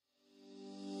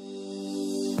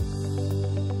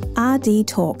RD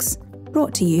Talks,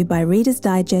 brought to you by Reader's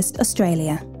Digest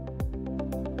Australia.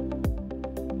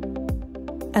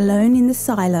 Alone in the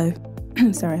Silo.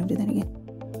 Sorry, I'll do that again.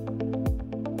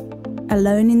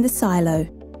 Alone in the Silo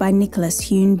by Nicholas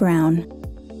Hume Brown.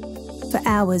 For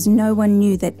hours, no one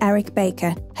knew that Aric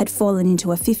Baker had fallen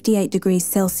into a 58 degrees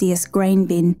Celsius grain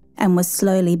bin and was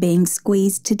slowly being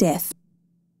squeezed to death.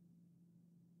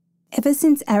 Ever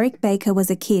since Aric Baker was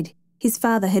a kid, his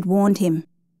father had warned him,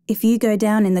 if you go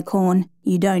down in the corn,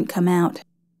 you don't come out.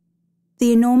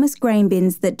 The enormous grain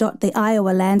bins that dot the Iowa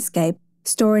landscape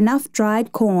store enough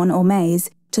dried corn or maize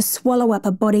to swallow up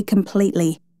a body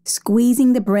completely,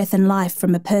 squeezing the breath and life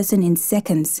from a person in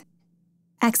seconds.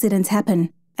 Accidents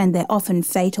happen, and they're often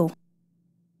fatal.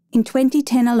 In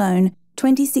 2010 alone,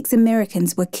 26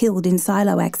 Americans were killed in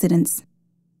silo accidents.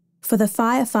 For the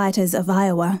firefighters of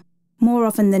Iowa, more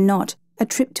often than not, a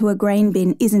trip to a grain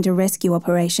bin isn't a rescue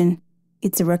operation,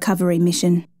 it's a recovery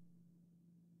mission.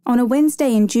 On a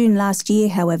Wednesday in June last year,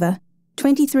 however,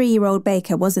 23-year-old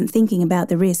Baker wasn't thinking about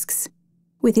the risks.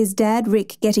 With his dad,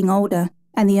 Rick, getting older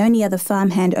and the only other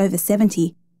farmhand over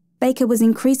 70, Baker was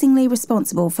increasingly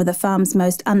responsible for the farm's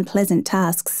most unpleasant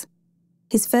tasks.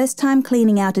 His first time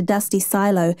cleaning out a dusty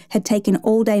silo had taken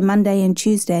all day Monday and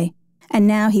Tuesday, and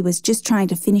now he was just trying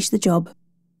to finish the job.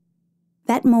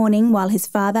 That morning, while his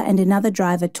father and another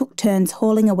driver took turns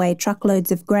hauling away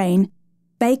truckloads of grain,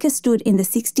 Baker stood in the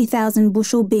 60,000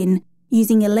 bushel bin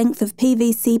using a length of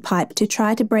PVC pipe to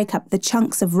try to break up the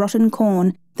chunks of rotten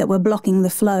corn that were blocking the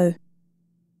flow.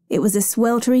 It was a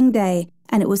sweltering day,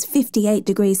 and it was 58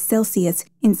 degrees Celsius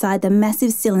inside the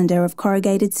massive cylinder of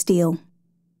corrugated steel.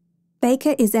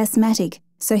 Baker is asthmatic,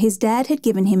 so his dad had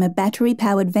given him a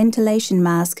battery-powered ventilation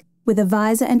mask with a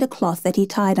visor and a cloth that he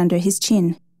tied under his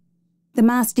chin. The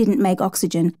mask didn't make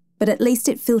oxygen, but at least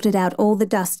it filtered out all the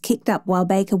dust kicked up while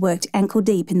Baker worked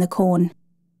ankle-deep in the corn.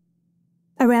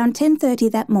 Around 10:30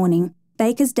 that morning,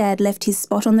 Baker's dad left his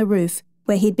spot on the roof,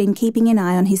 where he'd been keeping an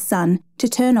eye on his son, to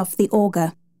turn off the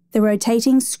auger, the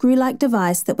rotating screw-like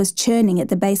device that was churning at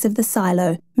the base of the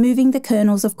silo, moving the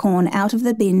kernels of corn out of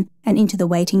the bin and into the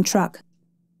waiting truck.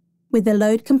 With the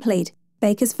load complete,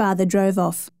 Baker's father drove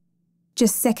off.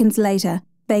 Just seconds later,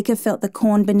 Baker felt the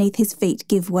corn beneath his feet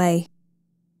give way.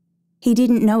 He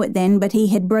didn't know it then, but he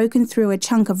had broken through a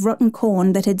chunk of rotten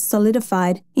corn that had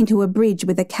solidified into a bridge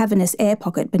with a cavernous air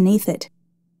pocket beneath it.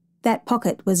 That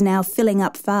pocket was now filling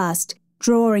up fast,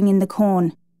 drawing in the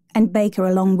corn, and Baker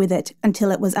along with it until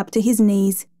it was up to his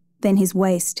knees, then his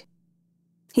waist.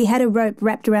 He had a rope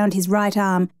wrapped around his right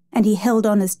arm, and he held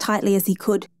on as tightly as he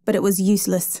could, but it was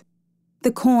useless.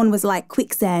 The corn was like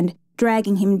quicksand,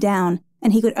 dragging him down,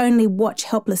 and he could only watch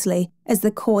helplessly as the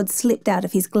cord slipped out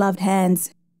of his gloved hands.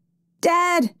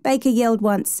 "Dad!" Baker yelled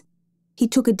once. He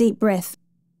took a deep breath.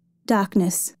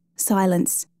 Darkness,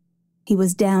 silence. He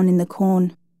was down in the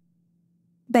corn.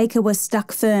 Baker was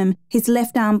stuck firm, his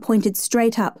left arm pointed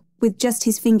straight up, with just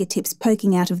his fingertips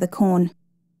poking out of the corn.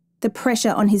 The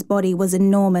pressure on his body was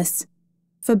enormous.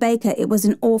 For Baker, it was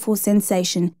an awful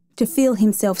sensation to feel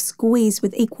himself squeezed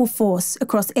with equal force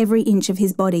across every inch of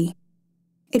his body.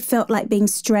 It felt like being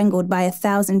strangled by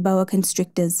 1,000 boa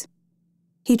constrictors.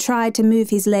 He tried to move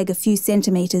his leg a few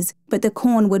centimetres, but the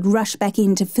corn would rush back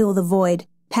in to fill the void,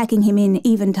 packing him in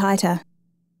even tighter.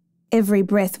 Every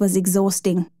breath was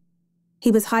exhausting.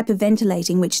 He was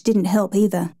hyperventilating, which didn't help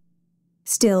either.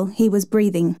 Still, he was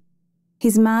breathing.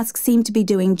 His mask seemed to be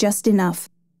doing just enough.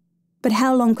 But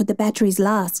how long could the batteries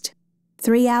last?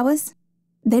 3 hours?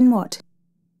 Then what?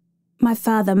 My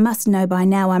father must know by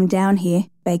now I'm down here,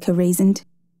 Baker reasoned.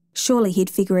 Surely he'd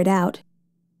figure it out.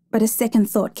 But a second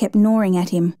thought kept gnawing at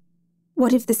him.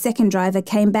 What if the second driver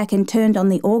came back and turned on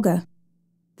the auger?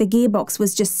 The gearbox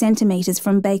was just centimetres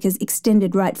from Baker's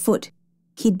extended right foot.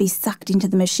 He'd be sucked into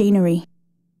the machinery.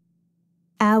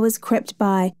 Hours crept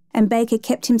by, and Baker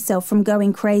kept himself from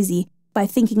going crazy by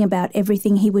thinking about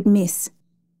everything he would miss.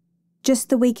 Just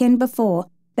the weekend before,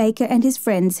 Baker and his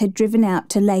friends had driven out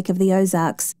to Lake of the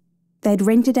Ozarks. They'd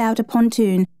rented out a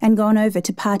pontoon and gone over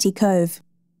to Party Cove.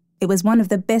 It was one of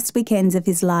the best weekends of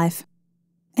his life.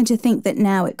 And to think that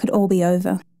now it could all be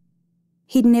over.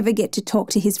 He'd never get to talk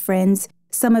to his friends,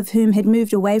 some of whom had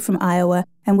moved away from Iowa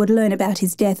and would learn about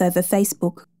his death over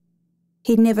Facebook.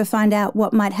 He'd never find out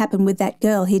what might happen with that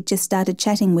girl he'd just started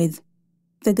chatting with.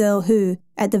 The girl who,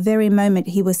 at the very moment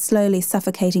he was slowly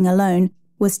suffocating alone,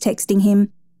 was texting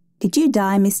him, "Did you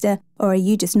die, mister, or are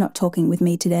you just not talking with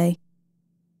me today?"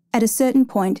 At a certain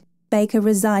point, Baker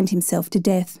resigned himself to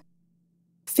death.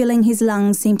 Filling his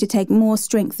lungs seemed to take more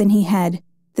strength than he had,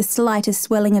 the slightest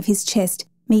swelling of his chest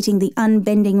meeting the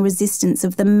unbending resistance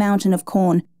of the mountain of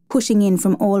corn pushing in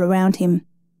from all around him.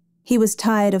 He was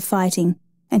tired of fighting,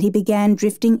 and he began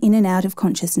drifting in and out of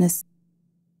consciousness.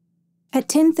 At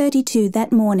 10:32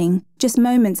 that morning, just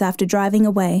moments after driving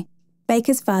away,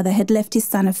 Baker's father had left his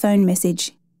son a phone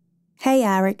message. "Hey,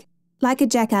 Arik. Like a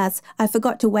jackass, I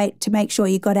forgot to wait to make sure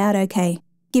you got out okay.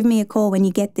 Give me a call when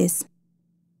you get this."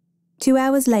 2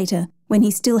 hours later, when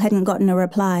he still hadn't gotten a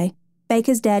reply,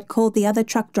 Baker's dad called the other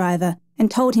truck driver and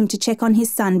told him to check on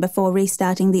his son before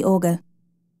restarting the auger.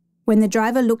 When the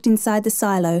driver looked inside the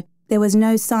silo, there was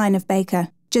no sign of Baker,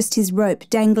 just his rope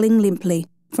dangling limply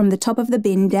from the top of the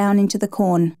bin down into the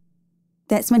corn.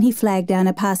 That's when he flagged down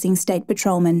a passing state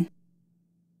patrolman.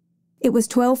 It was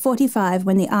 12:45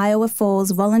 when the Iowa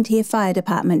Falls Volunteer Fire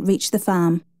Department reached the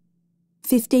farm.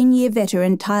 15-year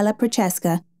veteran Tyler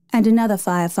Prochaska and another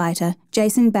firefighter,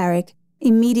 Jason Barrick,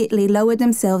 immediately lowered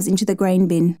themselves into the grain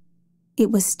bin.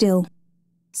 It was still,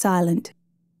 silent.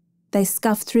 They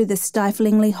scuffed through the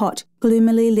stiflingly hot,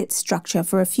 gloomily lit structure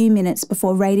for a few minutes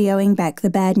before radioing back the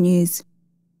bad news.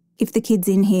 "If the kid's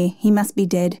in here, he must be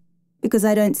dead, because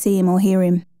I don't see him or hear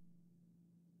him."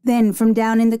 Then, from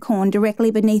down in the corn directly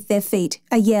beneath their feet,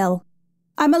 a yell.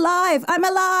 "I'm alive! I'm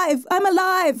alive! I'm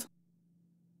alive!"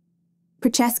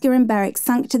 Prochaska and Barrick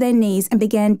sunk to their knees and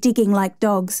began digging like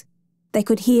dogs. They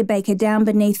could hear Baker down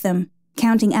beneath them,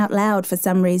 counting out loud for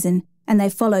some reason, and they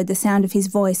followed the sound of his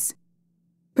voice.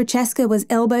 Prochaska was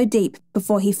elbow deep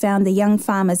before he found the young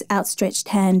farmer's outstretched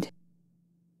hand.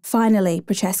 "Finally,"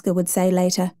 Prochaska would say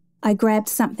later, "I grabbed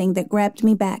something that grabbed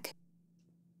me back."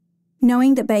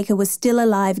 Knowing that Baker was still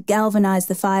alive galvanized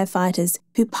the firefighters,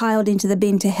 who piled into the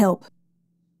bin to help.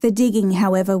 The digging,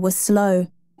 however, was slow,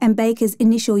 and Baker's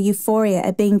initial euphoria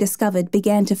at being discovered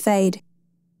began to fade.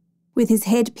 With his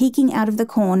head peeking out of the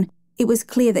corn, it was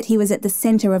clear that he was at the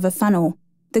center of a funnel,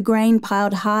 the grain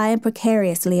piled high and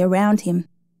precariously around him.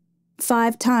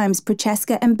 5 times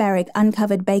Prochaska and Barrick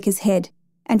uncovered Baker's head,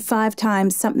 and 5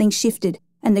 times something shifted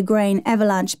and the grain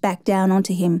avalanched back down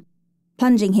onto him,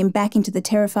 plunging him back into the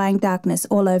terrifying darkness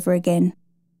all over again.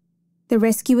 The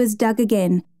rescuers dug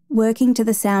again, working to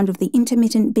the sound of the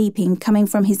intermittent beeping coming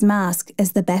from his mask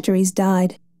as the batteries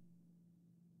died.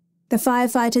 The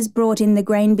firefighters brought in the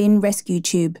grain bin rescue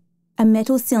tube, a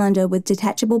metal cylinder with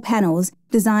detachable panels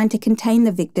designed to contain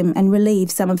the victim and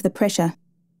relieve some of the pressure.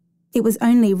 It was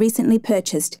only recently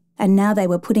purchased, and now they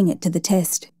were putting it to the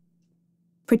test.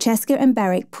 Prochaska and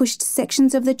Barrick pushed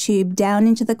sections of the tube down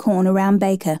into the corn around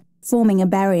Baker, forming a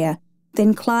barrier,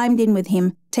 then climbed in with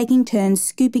him, taking turns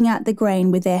scooping out the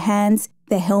grain with their hands,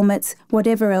 their helmets,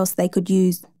 whatever else they could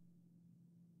use.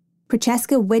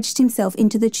 Prochaska wedged himself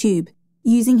into the tube,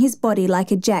 using his body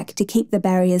like a jack to keep the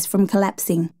barriers from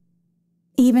collapsing.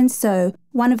 Even so,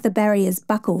 one of the barriers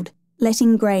buckled,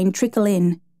 letting grain trickle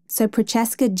in, so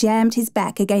Prochaska jammed his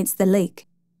back against the leak.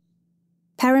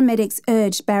 Paramedics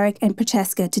urged Barrick and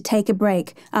Prochaska to take a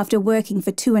break after working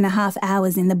for 2.5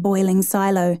 hours in the boiling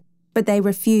silo, but they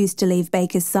refused to leave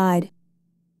Baker's side.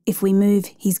 "If we move,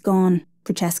 he's gone,"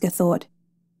 Prochaska thought.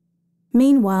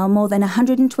 Meanwhile, more than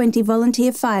 120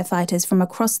 volunteer firefighters from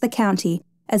across the county,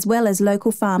 as well as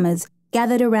local farmers,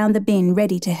 gathered around the bin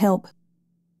ready to help.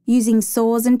 Using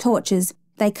saws and torches,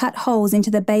 they cut holes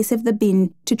into the base of the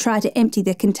bin to try to empty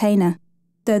the container,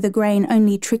 though the grain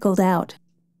only trickled out.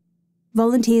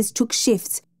 Volunteers took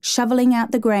shifts, shoveling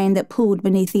out the grain that pooled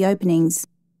beneath the openings.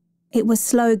 It was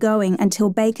slow going until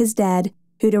Baker's dad,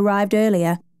 who'd arrived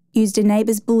earlier, used a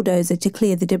neighbour's bulldozer to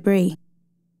clear the debris.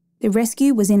 The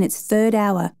rescue was in its 3rd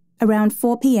hour, around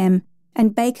 4 p.m,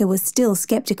 and Baker was still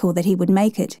sceptical that he would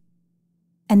make it.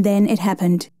 And then it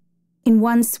happened. In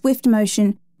one swift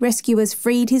motion, rescuers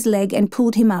freed his leg and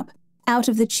pulled him up, out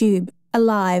of the tube,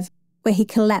 alive, where he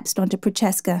collapsed onto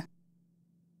Prochaska.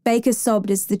 Baker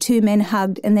sobbed as the 2 men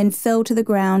hugged and then fell to the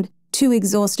ground, too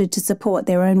exhausted to support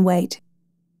their own weight.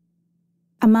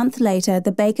 A month later,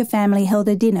 the Baker family held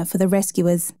a dinner for the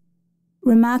rescuers.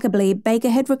 Remarkably, Baker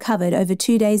had recovered over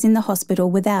 2 days in the hospital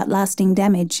without lasting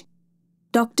damage.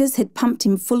 Doctors had pumped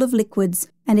him full of liquids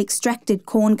and extracted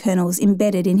corn kernels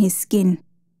embedded in his skin.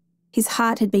 His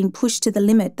heart had been pushed to the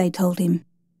limit, they told him.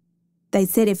 "They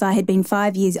said if I had been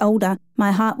 5 years older,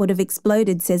 my heart would have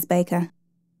exploded," says Baker.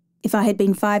 "If I had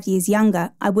been 5 years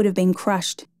younger, I would have been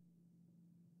crushed."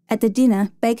 At the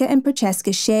dinner, Baker and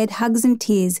Prochaska shared hugs and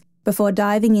tears before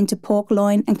diving into pork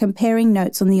loin and comparing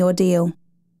notes on the ordeal.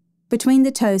 Between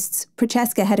the toasts,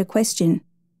 Prochaska had a question.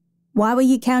 "Why were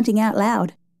you counting out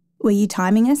loud? Were you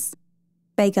timing us?"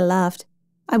 Baker laughed.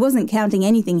 "I wasn't counting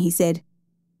anything," he said.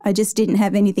 "I just didn't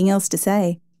have anything else to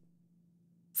say."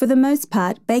 For the most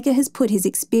part, Baker has put his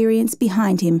experience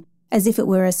behind him as if it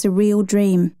were a surreal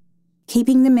dream,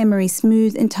 keeping the memory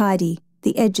smooth and tidy,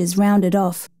 the edges rounded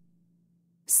off.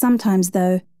 Sometimes,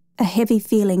 though, A heavy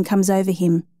feeling comes over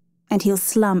him, and he'll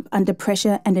slump under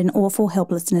pressure and an awful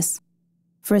helplessness.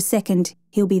 For a second,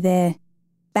 he'll be there,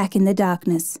 back in the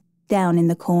darkness, down in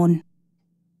the corn.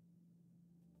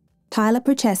 Tyler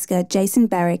Prochaska, Jason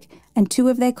Barrick, and 2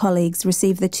 of their colleagues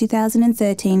received the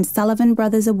 2013 Sullivan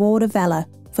Brothers Award of Valour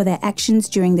for their actions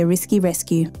during the risky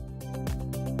rescue.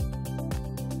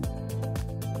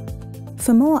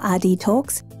 For more RD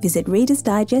Talks, visit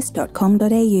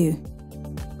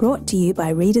readersdigest.com.au. Brought to you by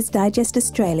Reader's Digest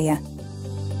Australia.